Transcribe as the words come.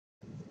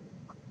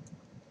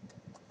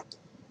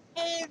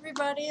Hey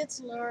everybody, it's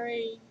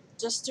Lori.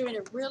 Just doing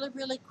a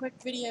really quick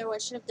video I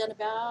should have done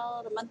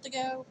about a month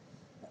ago,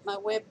 but my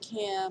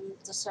webcam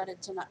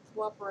decided to not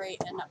cooperate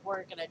and not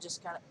work, and I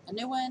just got a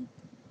new one.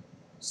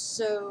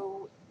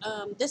 So,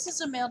 this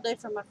is a mail day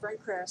from my friend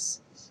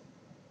Chris.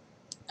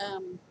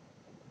 Um,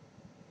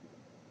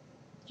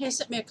 he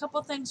sent me a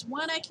couple things.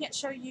 One I can't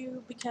show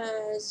you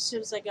because as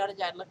soon as I got it,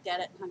 I looked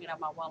at it and hung it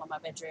on my wall in my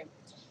bedroom.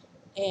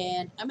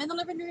 And I'm in the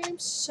living room,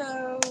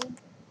 so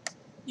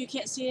you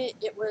can't see it.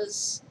 It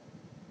was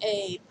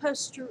a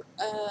poster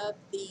of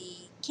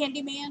the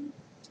Candyman.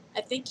 I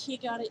think he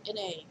got it in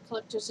a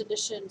collector's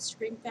edition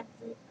Scream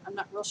Factory. I'm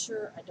not real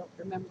sure. I don't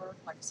remember.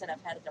 Like I said,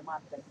 I've had it a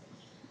month and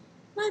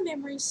my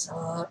memory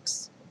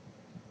sucks.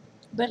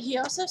 But he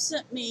also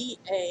sent me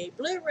a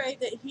Blu-ray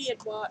that he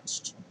had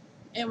watched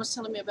and was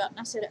telling me about, and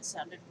I said it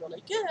sounded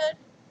really good.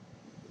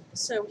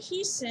 So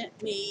he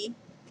sent me,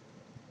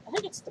 I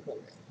think it's the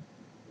Blu-ray.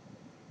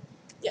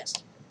 Yes,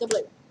 the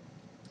Blu-ray.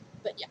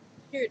 But yeah,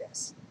 here it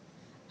is.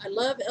 I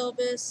love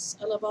Elvis.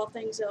 I love all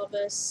things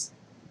Elvis.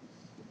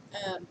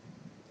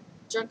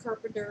 John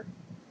Carpenter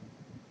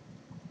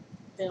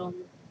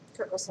film.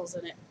 Kurt Russell's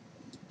in it.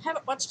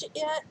 Haven't watched it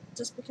yet,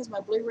 just because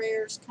my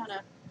Blu-rayer's kind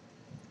of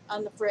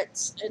on the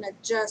fritz, and I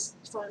just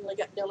finally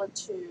got Dylan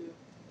to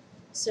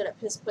set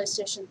up his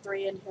PlayStation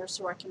 3 in here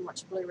so I can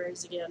watch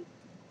Blu-rays again.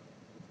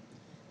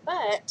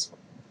 But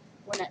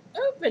when I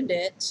opened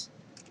it,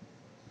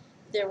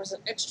 there was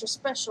an extra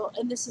special,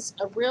 and this is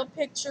a real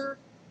picture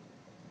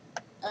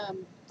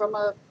from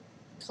a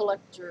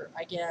collector,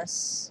 I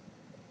guess,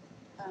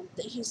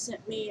 that he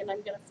sent me, and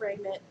I'm going to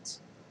frame it,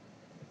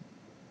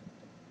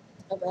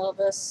 of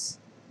Elvis.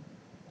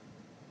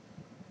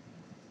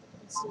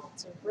 See,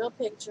 it's a real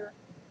picture.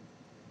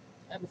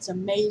 It's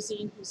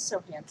amazing. He's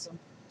so handsome.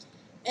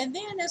 And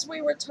then as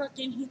we were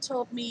talking, he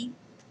told me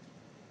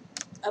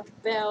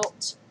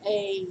about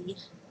a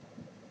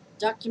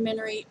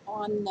documentary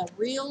on the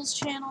Reels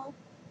channel.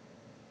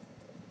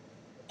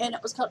 And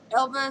it was called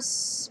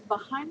Elvis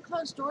Behind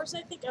Closed Doors,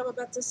 I think. I'm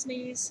about to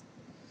sneeze.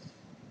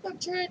 I'm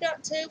trying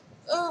not to.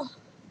 Oh,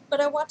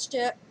 but I watched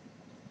it.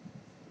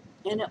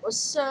 And it was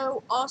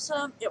so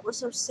awesome. It was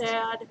so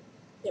sad.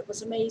 It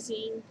was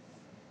amazing.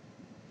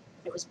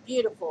 It was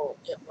beautiful.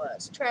 It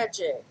was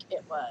tragic.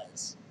 It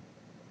was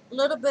a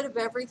little bit of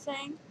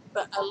everything.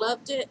 But I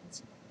loved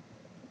it.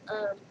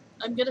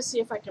 I'm going to see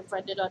if I can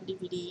find it on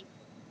DVD.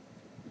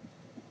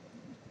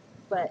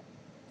 But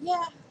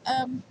yeah,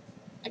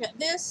 I got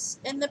this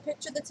and the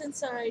picture that's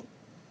inside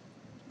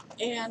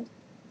and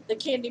the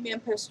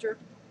Candyman poster.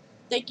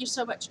 Thank you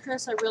so much,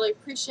 Chris. I really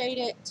appreciate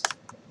it.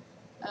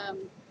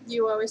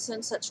 You always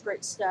send such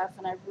great stuff,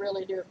 and I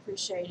really do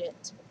appreciate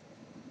it.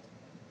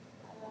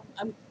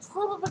 I'm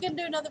probably going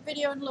to do another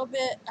video in a little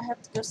bit. I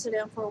have to go sit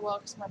down for a while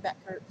because my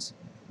back hurts.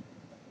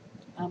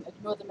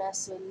 Ignore the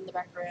mess in the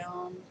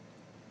background.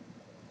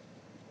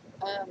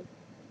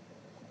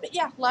 But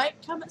yeah,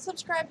 like, comment,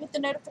 subscribe, hit the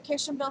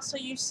notification bell so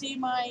you see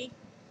my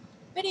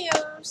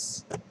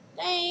videos.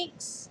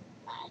 Thanks.